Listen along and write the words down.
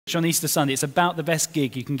on Easter Sunday. It's about the best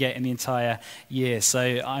gig you can get in the entire year. So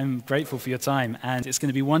I'm grateful for your time, and it's going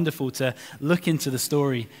to be wonderful to look into the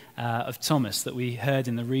story of Thomas that we heard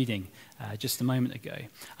in the reading just a moment ago.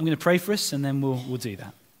 I'm going to pray for us, and then we'll do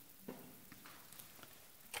that.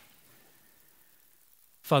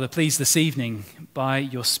 Father, please this evening, by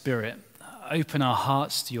your Spirit, open our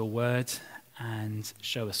hearts to your word and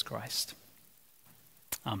show us Christ.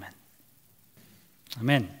 Amen.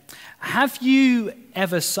 Amen. Have you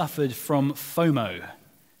ever suffered from FOMO?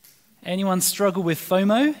 Anyone struggle with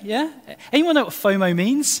FOMO? Yeah? Anyone know what FOMO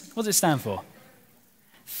means? What does it stand for?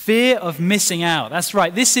 Fear of missing out. That's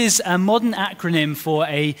right. This is a modern acronym for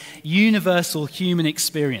a universal human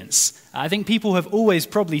experience. I think people have always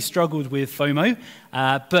probably struggled with FOMO,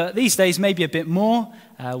 but these days maybe a bit more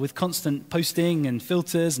with constant posting and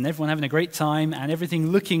filters and everyone having a great time and everything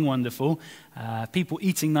looking wonderful, people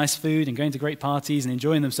eating nice food and going to great parties and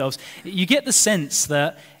enjoying themselves. You get the sense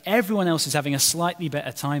that everyone else is having a slightly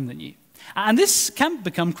better time than you. And this can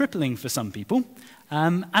become crippling for some people.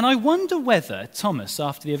 And I wonder whether Thomas,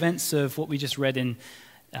 after the events of what we just read in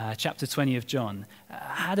chapter 20 of John,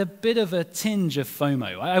 had a bit of a tinge of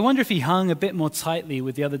FOMO. I wonder if he hung a bit more tightly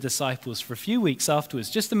with the other disciples for a few weeks afterwards,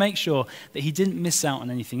 just to make sure that he didn't miss out on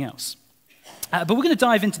anything else. But we're going to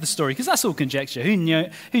dive into the story, because that's all conjecture. Who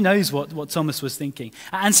knows what Thomas was thinking?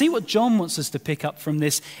 And see what John wants us to pick up from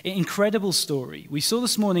this incredible story. We saw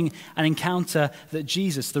this morning an encounter that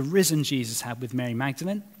Jesus, the risen Jesus, had with Mary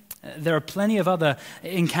Magdalene. There are plenty of other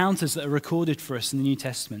encounters that are recorded for us in the New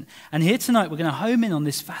Testament. And here tonight, we're going to home in on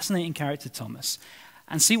this fascinating character, Thomas,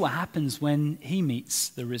 and see what happens when he meets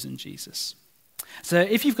the risen Jesus. So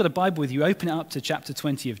if you've got a Bible with you, open it up to chapter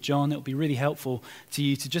 20 of John. It'll be really helpful to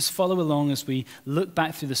you to just follow along as we look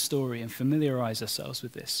back through the story and familiarize ourselves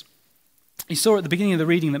with this. You saw at the beginning of the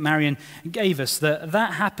reading that Marion gave us that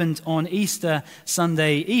happened on Easter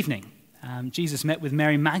Sunday evening. Jesus met with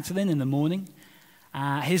Mary Magdalene in the morning.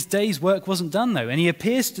 His day's work wasn't done, though, and he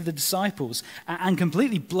appears to the disciples and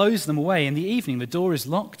completely blows them away in the evening. The door is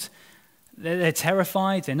locked. They're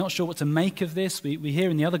terrified. They're not sure what to make of this. We hear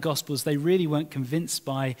in the other Gospels they really weren't convinced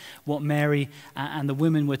by what Mary and the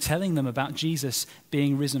women were telling them about Jesus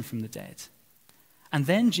being risen from the dead. And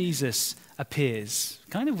then Jesus appears,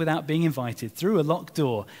 kind of without being invited, through a locked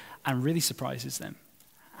door and really surprises them.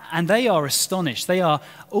 And they are astonished. They are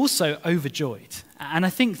also overjoyed. And I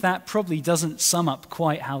think that probably doesn't sum up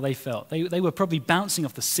quite how they felt. They were probably bouncing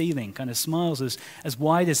off the ceiling, kind of smiles as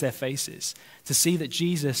wide as their faces, to see that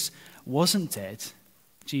Jesus wasn't dead.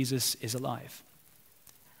 Jesus is alive.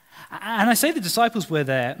 And I say the disciples were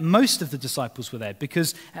there, most of the disciples were there,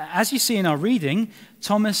 because as you see in our reading,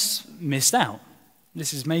 Thomas missed out.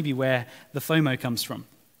 This is maybe where the FOMO comes from.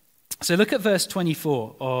 So look at verse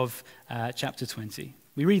 24 of chapter 20.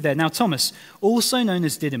 We read there, "Now Thomas, also known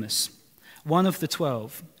as Didymus, one of the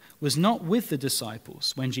 12, was not with the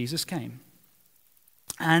disciples when Jesus came."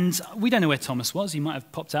 And we don't know where Thomas was. He might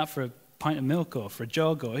have popped out for a pint of milk or for a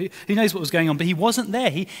jog, or who knows what was going on, but he wasn't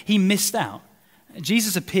there. He missed out.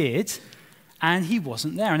 Jesus appeared, and he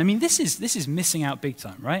wasn't there. And I mean, this is missing out big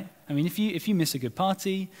time, right? I mean, if you miss a good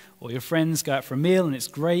party, or your friends go out for a meal and it's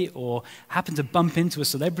great, or happen to bump into a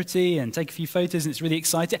celebrity and take a few photos and it's really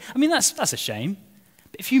exciting, I mean, that's a shame.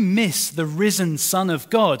 But if you miss the risen Son of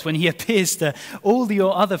God when he appears to all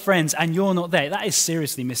your other friends and you're not there, that is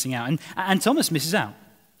seriously missing out. And Thomas misses out.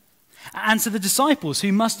 And so the disciples,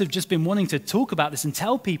 who must have just been wanting to talk about this and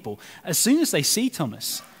tell people, as soon as they see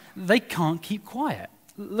Thomas, they can't keep quiet.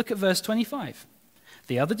 Look at verse 25.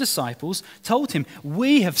 The other disciples told him,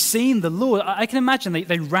 "We have seen the Lord." I can imagine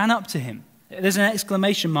they ran up to him. There's an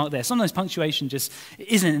exclamation mark there. Sometimes punctuation just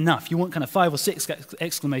isn't enough. You want kind of 5 or 6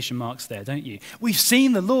 exclamation marks there, don't you? "We've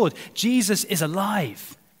seen the Lord. Jesus is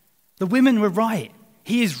alive." The women were right.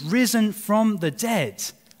 He is risen from the dead.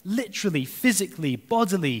 Literally, physically,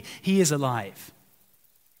 bodily, he is alive.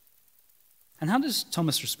 And how does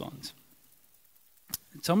Thomas respond?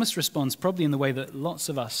 Thomas responds probably in the way that lots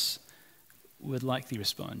of us would likely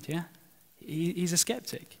respond, yeah? He's a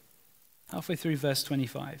skeptic. Halfway through verse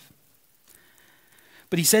 25.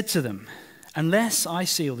 "But he said to them, 'Unless I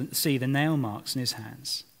see the nail marks in his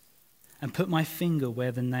hands, and put my finger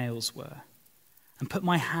where the nails were, and put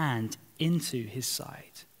my hand into his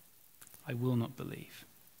side, I will not believe.'"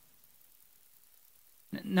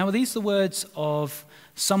 Now, are these the words of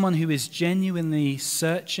someone who is genuinely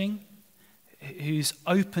searching, who's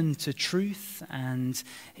open to truth, and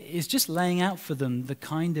is just laying out for them the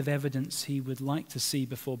kind of evidence he would like to see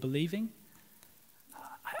before believing?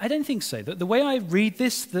 I don't think so. The way I read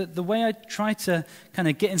this, the way I try to kind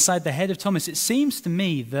of get inside the head of Thomas, it seems to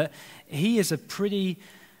me that he is a pretty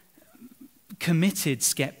committed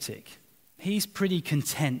skeptic. He's pretty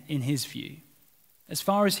content in his view. As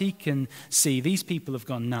far as he can see, these people have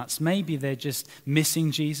gone nuts. Maybe they're just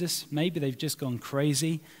missing Jesus. Maybe they've just gone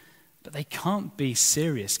crazy. But they can't be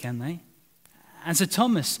serious, can they? And so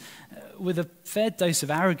Thomas, with a fair dose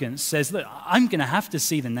of arrogance, says, look, I'm going to have to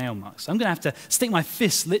see the nail marks. I'm going to have to stick my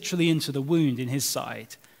fist literally into the wound in his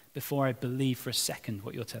side before I believe for a second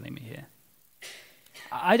what you're telling me here.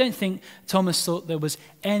 I don't think Thomas thought there was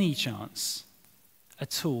any chance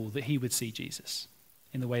at all that he would see Jesus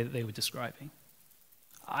in the way that they were describing.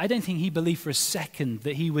 I don't think he believed for a second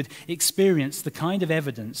that he would experience the kind of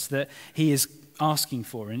evidence that he is asking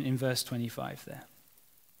for in verse 25 there.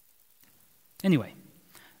 Anyway,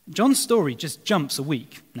 John's story just jumps a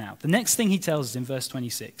week now. The next thing he tells us in verse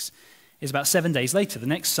 26 is about 7 days later, the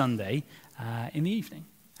next Sunday in the evening.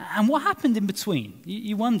 And what happened in between?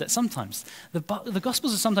 You wonder sometimes. The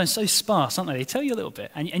Gospels are sometimes so sparse, aren't they? They tell you a little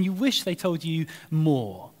bit, and you wish they told you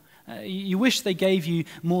more. You wish they gave you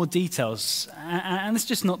more details, and it's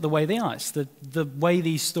just not the way they are. It's the way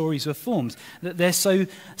these stories were formed, that they're so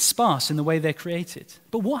sparse in the way they're created.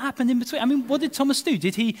 But what happened in between? I mean, what did Thomas do?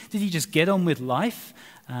 Did he just get on with life,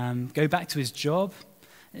 go back to his job?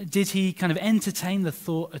 Did he kind of entertain the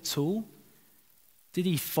thought at all? Did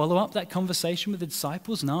he follow up that conversation with the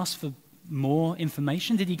disciples and ask for more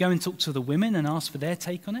information? Did he go and talk to the women and ask for their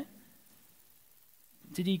take on it?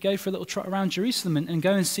 Did he go for a little trot around Jerusalem and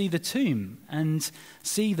go and see the tomb and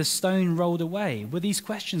see the stone rolled away? Were these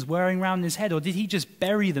questions whirring around in his head, or did he just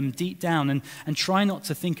bury them deep down and try not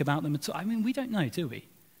to think about them at all? I mean, we don't know, do we?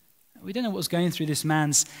 We don't know what was going through this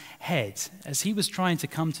man's head as he was trying to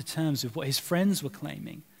come to terms with what his friends were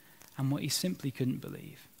claiming and what he simply couldn't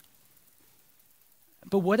believe.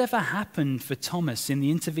 But whatever happened for Thomas in the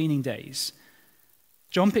intervening days,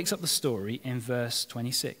 John picks up the story in verse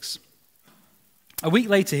 26. A week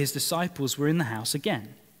later, his disciples were in the house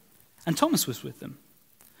again, and Thomas was with them.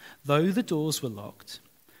 Though the doors were locked,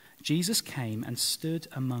 Jesus came and stood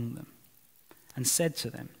among them and said to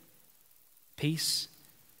them, "Peace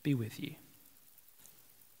be with you."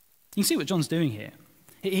 You can see what John's doing here.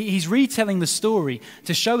 He's retelling the story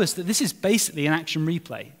to show us that this is basically an action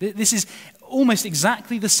replay. This is almost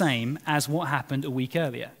exactly the same as what happened a week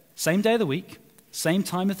earlier. Same day of the week, same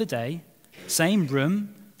time of the day, same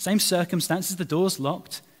room, same circumstances, the door's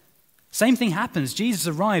locked. Same thing happens. Jesus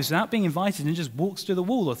arrives without being invited and just walks through the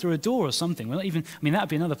wall or through a door or something. Well, that would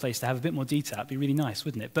be another place to have a bit more detail. It'd be really nice,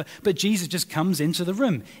 wouldn't it? But Jesus just comes into the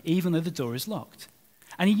room, even though the door is locked.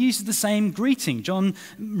 And he uses the same greeting. John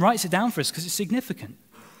writes it down for us because it's significant.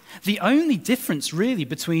 The only difference really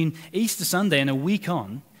between Easter Sunday and a week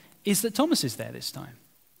on is that Thomas is there this time.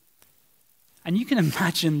 And you can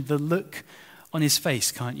imagine the look on his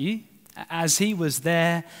face, can't you? As he was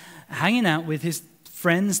there hanging out with his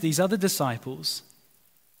friends, these other disciples,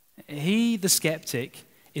 he, the skeptic,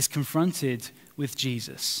 is confronted with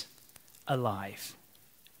Jesus alive.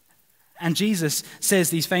 And Jesus says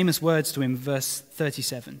these famous words to him, verse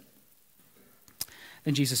 37.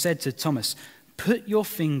 Then Jesus said to Thomas, "Put your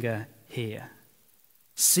finger here.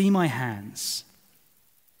 See my hands.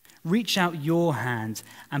 Reach out your hand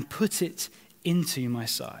and put it into my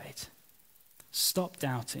side. Stop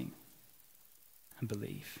doubting and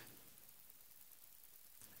believe."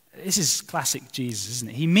 This is classic Jesus, isn't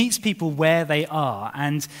it? He meets people where they are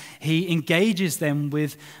and he engages them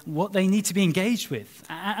with what they need to be engaged with.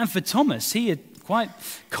 And for Thomas, he had quite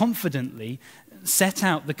confidently set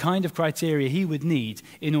out the kind of criteria he would need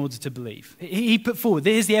in order to believe. He put forward,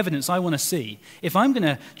 here's the evidence I want to see. If I'm going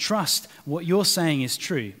to trust what you're saying is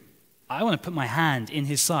true, I want to put my hand in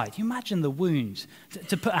his side. You imagine the wound,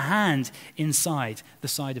 to put a hand inside the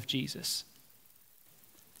side of Jesus.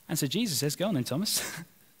 And so Jesus says, go on then, Thomas.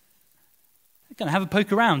 I'm going to have a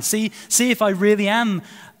poke around. See if I really am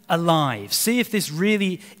alive. See if this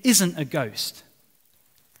really isn't a ghost.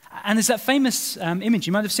 And there's that famous image,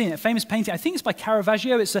 you might have seen it, a famous painting. I think it's by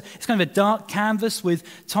Caravaggio. It's kind of a dark canvas with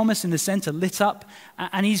Thomas in the center lit up,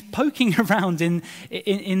 and he's poking around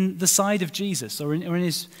in the side of Jesus or in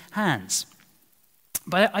his hands.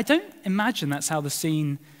 But I don't imagine that's how the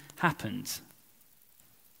scene happened.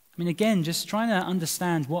 I mean, again, just trying to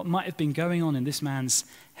understand what might have been going on in this man's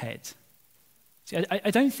head. See,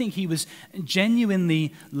 I don't think he was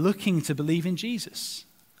genuinely looking to believe in Jesus.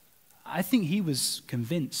 I think he was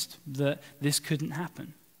convinced that this couldn't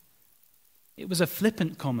happen. It was a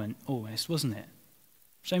flippant comment almost, wasn't it?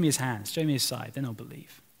 Show me his hands, show me his side, then I'll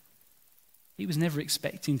believe. He was never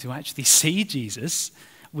expecting to actually see Jesus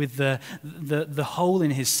with the hole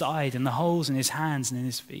in his side and the holes in his hands and in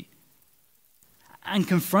his feet. And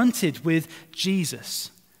confronted with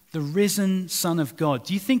Jesus, the risen Son of God.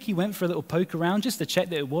 Do you think he went for a little poke around just to check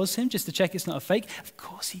that it was him, just to check it's not a fake? Of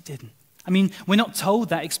course he didn't. I mean, we're not told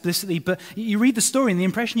that explicitly, but you read the story and the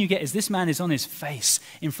impression you get is this man is on his face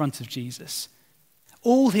in front of Jesus.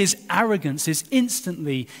 All his arrogance is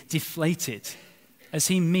instantly deflated as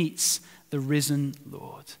he meets the risen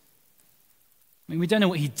Lord. I mean, we don't know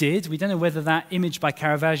what he did. We don't know whether that image by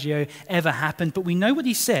Caravaggio ever happened, but we know what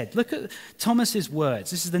he said. Look at Thomas's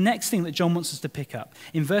words. This is the next thing that John wants us to pick up.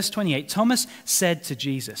 In verse 28, Thomas said to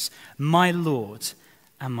Jesus, "My Lord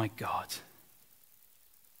and my God."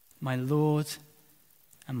 My Lord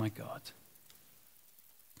and my God.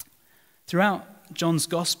 Throughout John's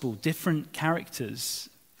gospel, different characters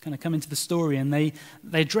kind of come into the story and they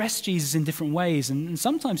address Jesus in different ways. And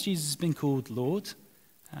sometimes Jesus has been called Lord.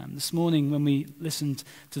 This morning when we listened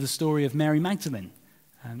to the story of Mary Magdalene,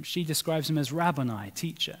 she describes him as Rabboni,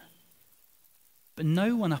 teacher. But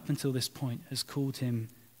no one up until this point has called him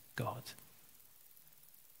God.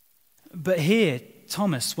 But here,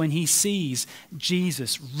 Thomas, when he sees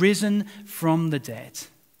Jesus risen from the dead,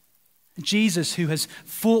 Jesus who has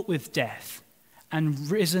fought with death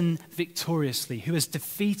and risen victoriously, who has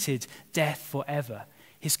defeated death forever,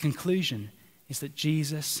 his conclusion is that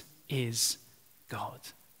Jesus is God.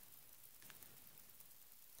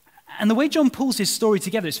 And the way John pulls his story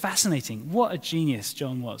together is fascinating. What a genius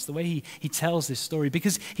John was, the way he tells this story,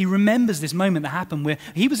 because he remembers this moment that happened where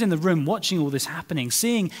he was in the room watching all this happening,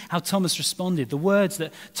 seeing how Thomas responded, the words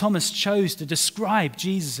that Thomas chose to describe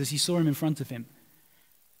Jesus as he saw him in front of him.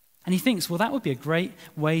 And he thinks, well, that would be a great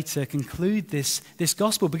way to conclude this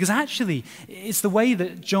gospel, because actually it's the way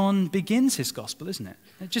that John begins his gospel, isn't it?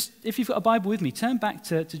 Just, if you've got a Bible with me, turn back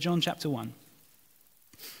to John chapter 1.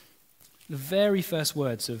 The very first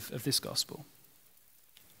words of this gospel.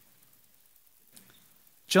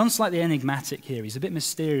 John's slightly enigmatic here. He's a bit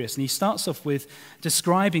mysterious, and he starts off with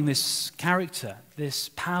describing this character, this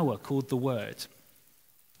power called the Word.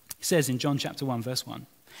 He says in John chapter 1, verse 1,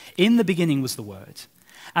 "In the beginning was the Word,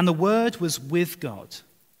 and the Word was with God,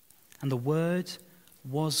 and the Word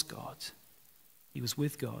was God." He was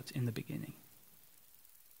with God in the beginning.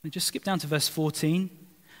 And just skip down to verse 14.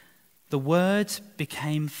 "The Word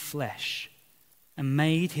became flesh and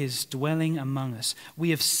made his dwelling among us. We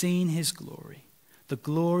have seen his glory, the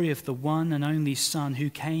glory of the one and only Son who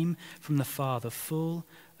came from the Father, full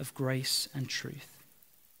of grace and truth."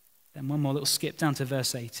 Then one more little skip down to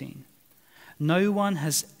verse 18. "No one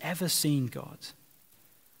has ever seen God,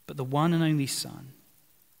 but the one and only Son,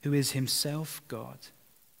 who is himself God,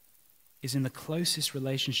 is in the closest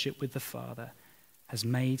relationship with the Father, has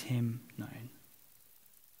made him known."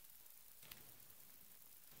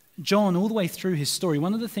 John, all the way through his story,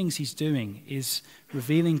 one of the things he's doing is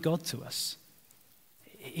revealing God to us.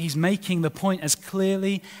 He's making the point as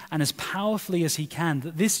clearly and as powerfully as he can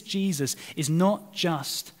that this Jesus is not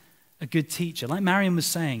just a good teacher. Like Mariam was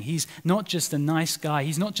saying, he's not just a nice guy.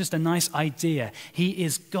 He's not just a nice idea. He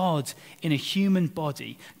is God in a human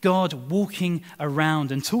body, God walking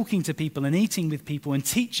around and talking to people and eating with people and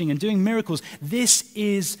teaching and doing miracles. This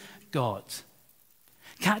is God.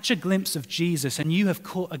 Catch a glimpse of Jesus and you have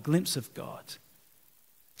caught a glimpse of God.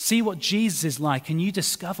 See what Jesus is like and you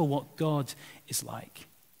discover what God is like.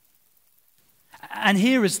 And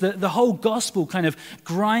here as the whole gospel kind of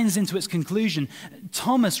grinds into its conclusion,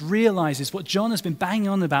 Thomas realizes what John has been banging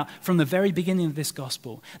on about from the very beginning of this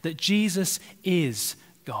gospel, that Jesus is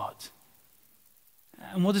God.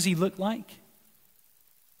 And what does he look like?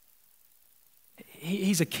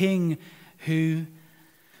 He's a king who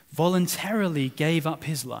voluntarily gave up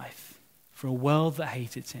his life for a world that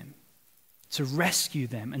hated him, to rescue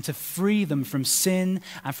them and to free them from sin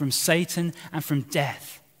and from Satan and from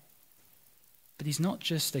death. But he's not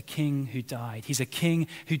just a king who died. He's a king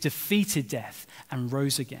who defeated death and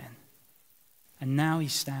rose again. And now he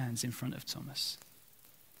stands in front of Thomas.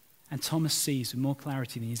 And Thomas sees with more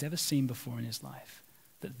clarity than he's ever seen before in his life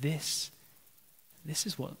that this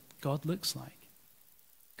is what God looks like.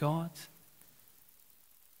 God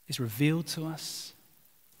is revealed to us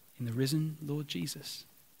in the risen Lord Jesus.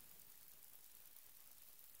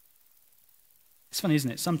 It's funny, isn't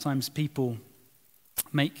it? Sometimes people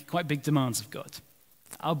make quite big demands of God.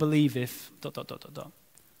 I'll believe if ...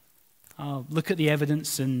 I'll look at the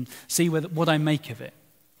evidence and see what I make of it.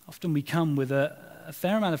 Often we come with a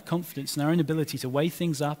fair amount of confidence in our own ability to weigh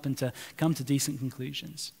things up and to come to decent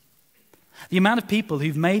conclusions. The amount of people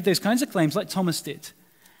who've made those kinds of claims like Thomas did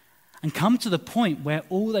and come to the point where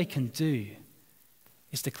all they can do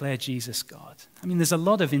is declare Jesus God. I mean, there's a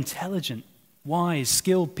lot of intelligent, wise,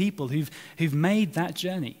 skilled people who've made that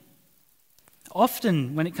journey.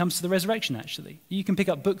 Often when it comes to the resurrection, actually. You can pick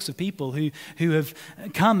up books of people who have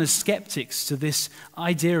come as skeptics to this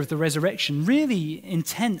idea of the resurrection, really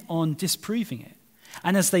intent on disproving it.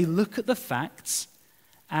 And as they look at the facts,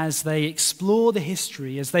 as they explore the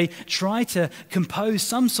history, as they try to compose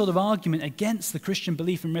some sort of argument against the Christian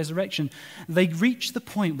belief in resurrection, they reach the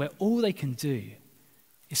point where all they can do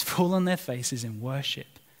is fall on their faces in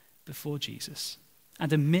worship before Jesus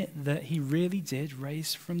and admit that he really did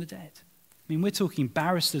raise from the dead. I mean, we're talking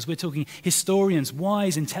barristers, we're talking historians,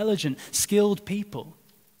 wise, intelligent, skilled people.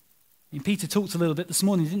 I mean, Peter talked a little bit this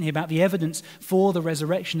morning, didn't he, about the evidence for the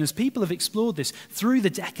resurrection. As people have explored this through the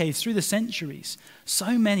decades, through the centuries,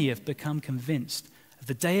 so many have become convinced of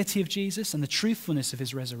the deity of Jesus and the truthfulness of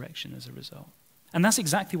his resurrection as a result. And that's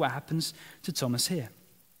exactly what happens to Thomas here.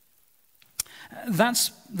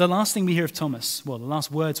 That's the last thing we hear of Thomas, well, the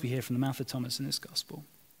last words we hear from the mouth of Thomas in this gospel.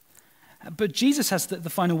 But Jesus has the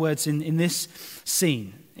final words in this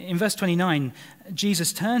scene. In verse 29,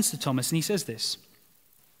 Jesus turns to Thomas and he says this: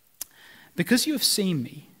 "Because you have seen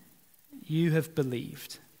me, you have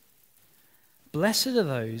believed. Blessed are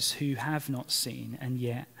those who have not seen and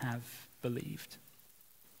yet have believed."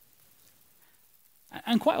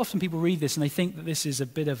 And quite often people read this and they think that this is a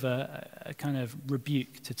bit of a kind of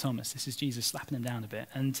rebuke to Thomas. This is Jesus slapping him down a bit.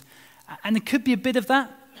 And it could be a bit of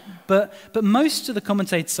that, but most of the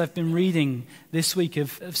commentators I've been reading this week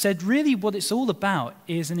have said really what it's all about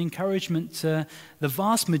is an encouragement to the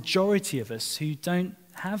vast majority of us who don't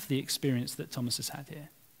have the experience that Thomas has had here.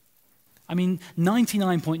 I mean,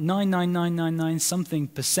 99.99999 something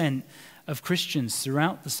percent of Christians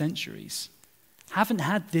throughout the centuries haven't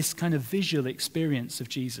had this kind of visual experience of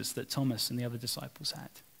Jesus that Thomas and the other disciples had.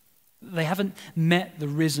 They haven't met the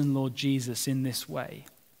risen Lord Jesus in this way.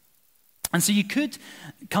 And so you could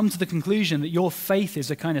come to the conclusion that your faith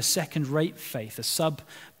is a kind of second-rate faith, a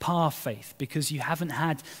subpar faith, because you haven't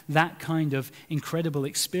had that kind of incredible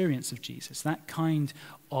experience of Jesus, that kind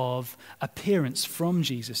of appearance from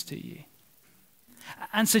Jesus to you.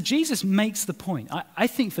 And so Jesus makes the point, I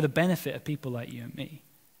think for the benefit of people like you and me,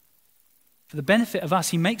 for the benefit of us,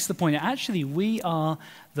 he makes the point that actually we are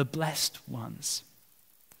the blessed ones.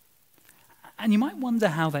 And you might wonder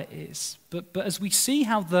how that is. But as we see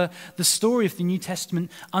how the story of the New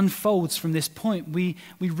Testament unfolds from this point, we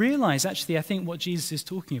realize actually, I think, what Jesus is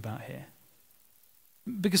talking about here.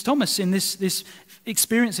 Because Thomas, in this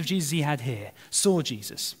experience of Jesus he had here, saw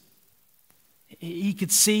Jesus. He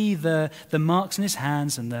could see the marks in his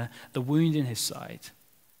hands and the wound in his side.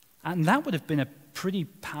 And that would have been a pretty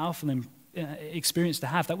powerful experience to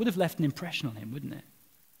have. That would have left an impression on him, wouldn't it?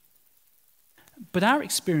 But our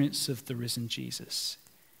experience of the risen Jesus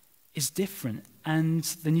is different, and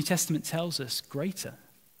the New Testament tells us greater.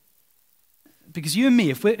 Because you and me,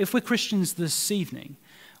 if we're Christians this evening,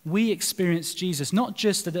 we experience Jesus not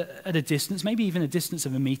just at a distance, maybe even a distance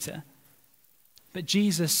of a meter, but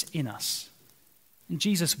Jesus in us, and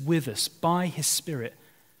Jesus with us by his Spirit.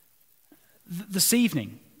 This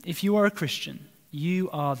evening, if you are a Christian, you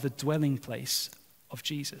are the dwelling place of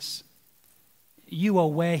Jesus. You are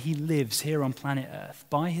where he lives here on planet Earth.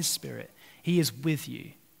 By his Spirit, he is with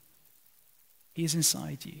you. He is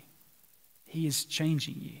inside you. He is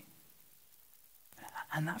changing you.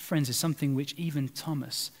 And that, friends, is something which even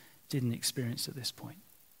Thomas didn't experience at this point.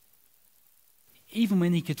 Even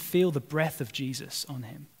when he could feel the breath of Jesus on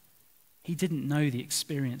him, he didn't know the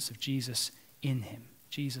experience of Jesus in him,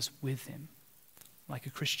 Jesus with him, like a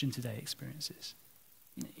Christian today experiences.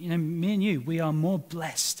 You know, me and you, we are more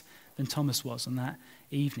blessed than Thomas was on that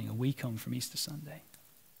evening, a week on from Easter Sunday.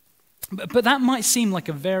 But that might seem like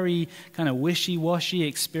a very kind of wishy-washy,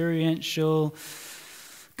 experiential,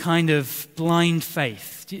 kind of blind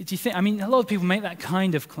faith. Do you think? I mean, a lot of people make that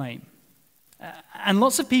kind of claim. And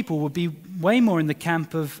lots of people would be way more in the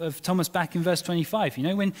camp of Thomas back in verse 25. You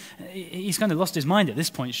know, when he's kind of lost his mind at this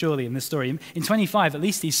point, surely, in this story. In 25, at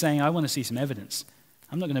least he's saying, I want to see some evidence.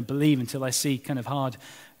 I'm not going to believe until I see kind of hard,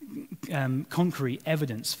 concrete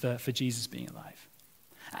evidence for Jesus being alive.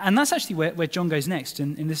 And that's actually where John goes next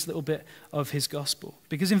in this little bit of his gospel.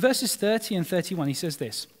 Because in verses 30 and 31, he says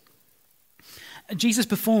this: Jesus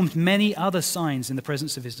performed many other signs in the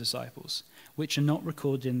presence of his disciples, which are not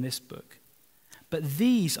recorded in this book. But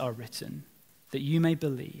these are written that you may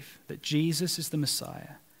believe that Jesus is the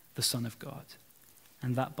Messiah, the Son of God,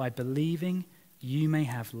 and that by believing you may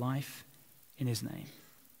have life in his name.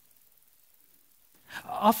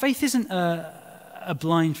 Our faith isn't a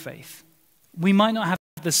blind faith. We might not have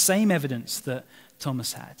the same evidence that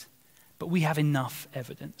Thomas had, but we have enough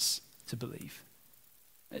evidence to believe.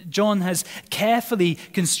 John has carefully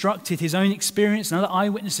constructed his own experience and other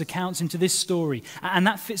eyewitness accounts into this story, and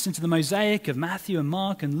that fits into the mosaic of Matthew and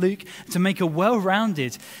Mark and Luke to make a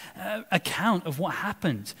well-rounded account of what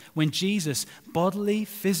happened when Jesus bodily,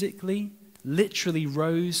 physically, literally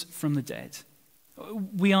rose from the dead.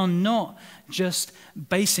 We are not just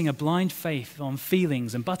basing a blind faith on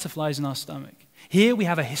feelings and butterflies in our stomach. Here we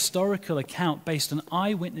have a historical account based on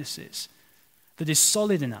eyewitnesses that is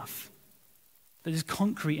solid enough, that is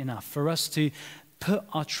concrete enough for us to put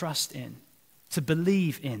our trust in, to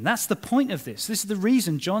believe in. That's the point of this. This is the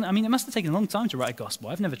reason John, it must have taken a long time to write a gospel.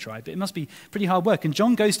 I've never tried, but it must be pretty hard work. And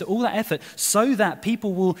John goes to all that effort so that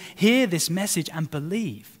people will hear this message and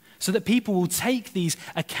believe, so that people will take these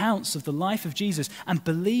accounts of the life of Jesus and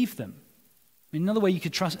believe them. Another way you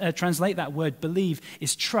could translate that word believe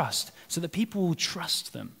is trust, so that people will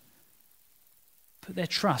trust them. Put their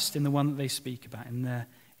trust in the one that they speak about, in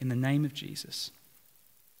the name of Jesus.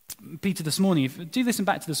 Peter this morning, do listen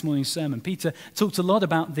back to this morning's sermon. Peter talked a lot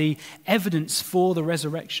about the evidence for the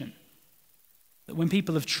resurrection. That when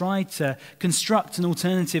people have tried to construct an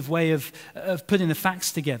alternative way of putting the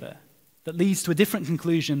facts together that leads to a different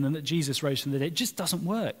conclusion than that Jesus rose from the dead, it just doesn't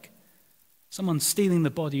work. Someone stealing the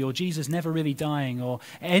body, or Jesus never really dying, or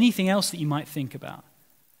anything else that you might think about.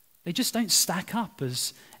 They just don't stack up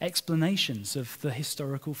as explanations of the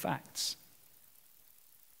historical facts.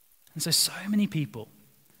 And so many people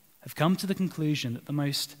have come to the conclusion that the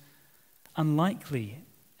most unlikely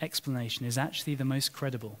explanation is actually the most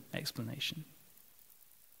credible explanation.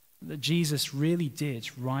 That Jesus really did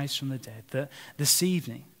rise from the dead. That this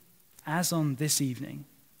evening, as on this evening,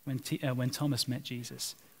 when Thomas met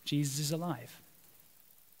Jesus, Jesus is alive.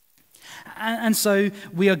 And so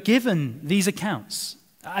we are given these accounts.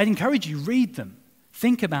 I'd encourage you, read them,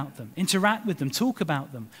 think about them, interact with them, talk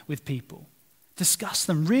about them with people. Discuss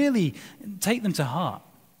them, really take them to heart,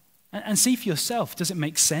 and see for yourself, does it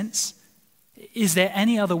make sense? Is there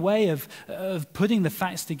any other way of putting the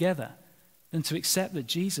facts together than to accept that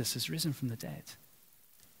Jesus has risen from the dead?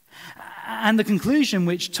 And the conclusion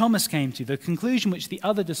which Thomas came to, the conclusion which the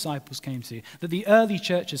other disciples came to, that the early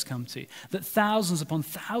church has come to, that thousands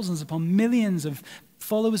upon millions of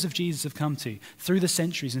followers of Jesus have come to through the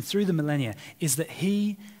centuries and through the millennia, is that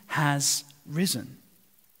he has risen.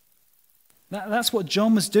 That's what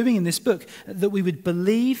John was doing in this book, that we would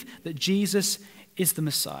believe that Jesus is the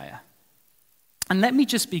Messiah. And let me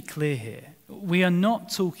just be clear here. We are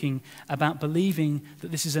not talking about believing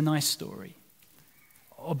that this is a nice story,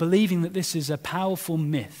 or believing that this is a powerful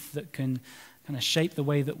myth that can kind of shape the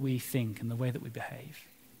way that we think and the way that we behave.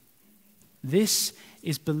 This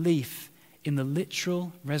is belief in the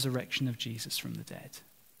literal resurrection of Jesus from the dead.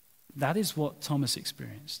 That is what Thomas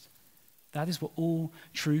experienced. That is what all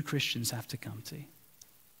true Christians have to come to.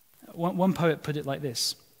 One poet put it like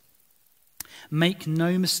this: make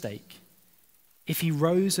no mistake, if he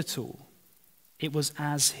rose at all, it was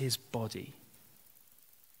as his body.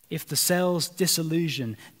 If the cell's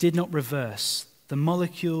dissolution did not reverse, the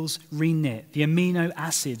molecules reknit, the amino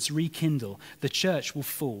acids rekindle, the church will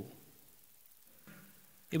fall.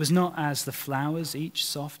 It was not as the flowers, each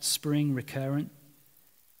soft spring recurrent.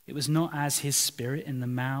 It was not as his spirit in the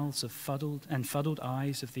mouths of fuddled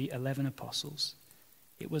eyes of the 11 apostles.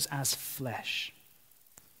 It was as flesh.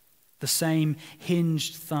 The same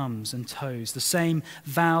hinged thumbs and toes, the same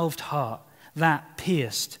valved heart that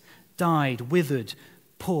pierced, died, withered,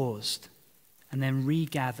 paused, and then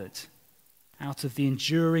regathered out of the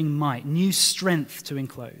enduring might, new strength to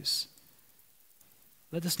enclose.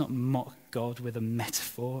 Let us not mock God with a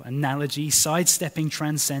metaphor, analogy, sidestepping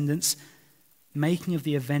transcendence, making of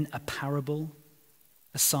the event a parable,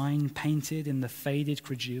 a sign painted in the faded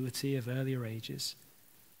credulity of earlier ages.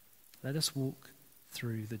 Let us walk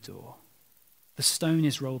through the door. The stone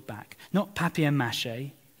is rolled back, not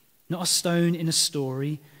papier-mâché, not a stone in a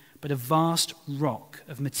story, but a vast rock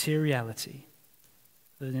of materiality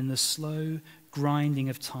that in the slow grinding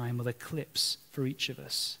of time will eclipse for each of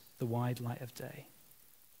us the wide light of day.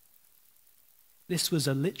 This was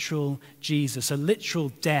a literal Jesus, a literal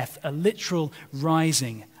death, a literal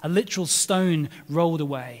rising, a literal stone rolled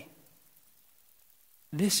away.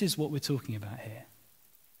 This is what we're talking about here.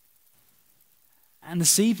 And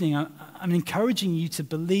this evening, I'm encouraging you to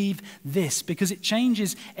believe this because it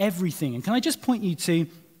changes everything. And can I just point you to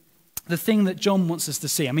the thing that John wants us to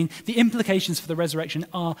see? The implications for the resurrection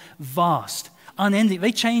are vast, unending.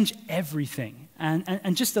 They change everything.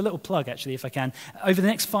 And just a little plug, actually, if I can. Over the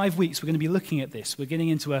next 5 weeks, we're going to be looking at this. We're getting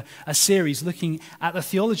into a series looking at the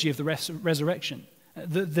theology of the resurrection.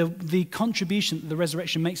 the contribution that the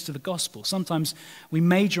resurrection makes to the gospel. Sometimes we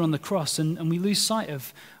major on the cross and we lose sight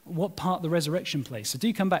of what part the resurrection plays. So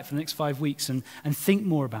do come back for the next 5 weeks and think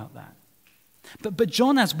more about that. But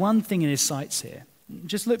John has one thing in his sights here.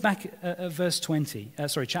 Just look back at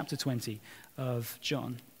chapter 20 of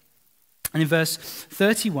John. And in verse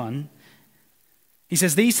 31, he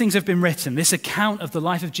says, "These things have been written," this account of the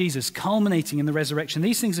life of Jesus culminating in the resurrection.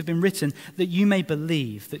 "These things have been written that you may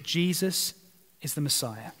believe that Jesus is the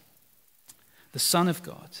Messiah, the Son of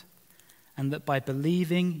God, and that by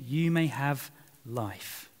believing you may have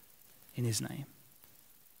life in his name."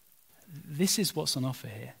 This is what's on offer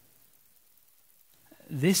here.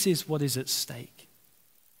 This is what is at stake.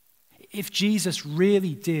 If Jesus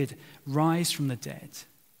really did rise from the dead,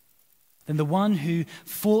 then the one who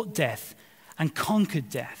fought death and conquered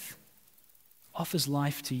death offers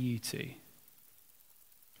life to you too.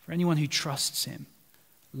 For anyone who trusts him,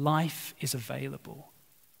 life is available.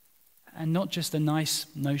 And not just a nice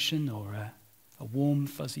notion or a warm,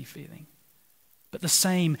 fuzzy feeling, but the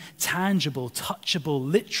same tangible, touchable,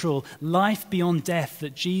 literal life beyond death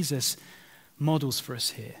that Jesus models for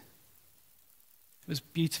us here. It was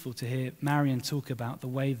beautiful to hear Marion talk about the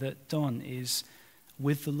way that Don is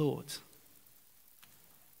with the Lord.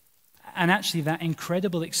 And actually that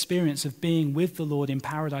incredible experience of being with the Lord in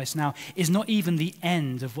paradise now is not even the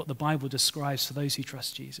end of what the Bible describes for those who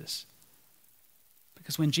trust Jesus.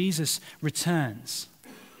 Because when Jesus returns,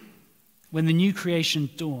 when the new creation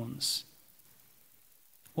dawns,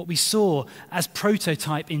 what we saw as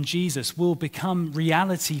prototype in Jesus will become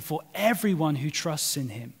reality for everyone who trusts in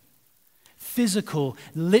him. Physical,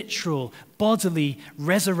 literal, bodily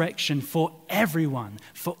resurrection for everyone,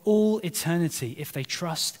 for all eternity, if they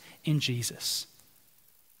trust in Jesus.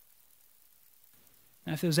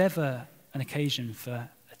 Now, if there was ever an occasion for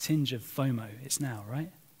a tinge of FOMO, it's now,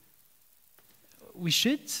 right? We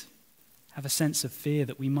should have a sense of fear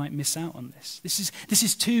that we might miss out on this. This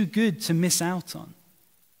is too good to miss out on.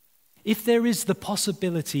 If there is the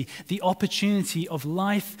possibility, the opportunity of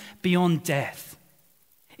life beyond death,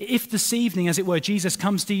 if this evening, as it were, Jesus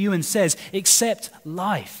comes to you and says, "Accept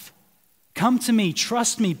life. Come to me,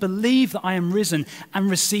 trust me, believe that I am risen and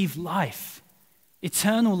receive life,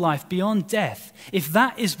 eternal life beyond death." If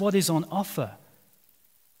that is what is on offer,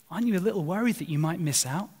 aren't you a little worried that you might miss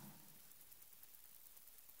out?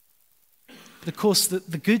 But of course, the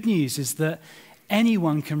good news is that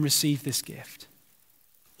anyone can receive this gift.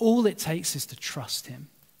 All it takes is to trust him.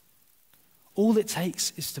 All it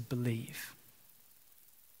takes is to believe.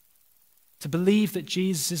 To believe that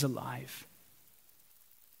Jesus is alive.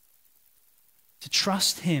 To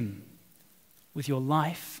trust him with your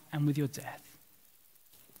life and with your death.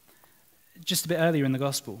 Just a bit earlier in the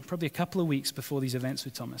gospel, probably a couple of weeks before these events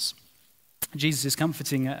with Thomas, Jesus is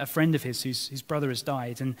comforting a friend of his whose brother has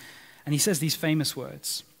died, and he says these famous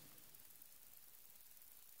words.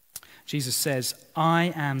 Jesus says, "I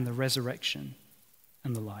am the resurrection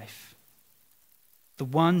and the life. The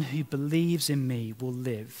one who believes in me will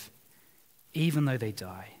live, even though they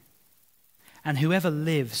die. And whoever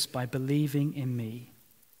lives by believing in me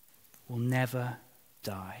will never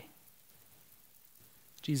die."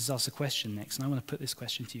 Jesus asks a question next, and I want to put this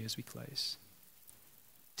question to you as we close.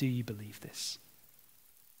 Do you believe this?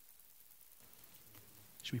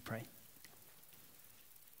 Should we pray?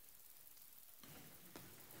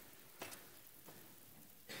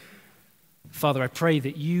 Father, I pray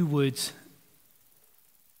that you would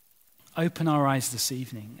open our eyes this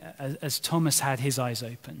evening, as Thomas had his eyes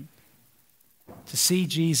open, to see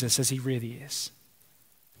Jesus as he really is,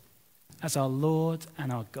 as our Lord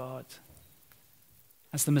and our God,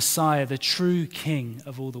 as the Messiah, the true King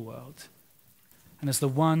of all the world, and as the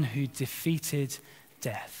one who defeated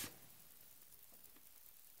death.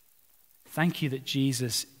 Thank you that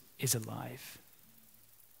Jesus is alive.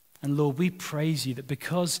 And Lord, we praise you that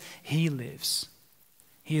because he lives,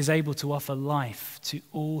 he is able to offer life to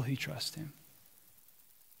all who trust him.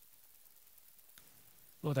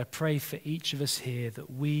 Lord, I pray for each of us here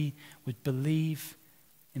that we would believe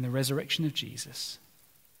in the resurrection of Jesus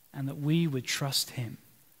and that we would trust him,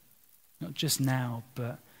 not just now,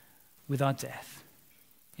 but with our death,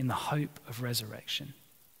 in the hope of resurrection.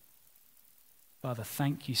 Father,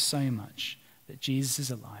 thank you so much that Jesus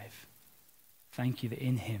is alive. Thank you that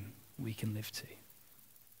in him we can live too.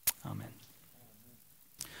 Amen.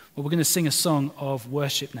 Well, we're going to sing a song of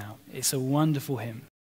worship now. It's a wonderful hymn.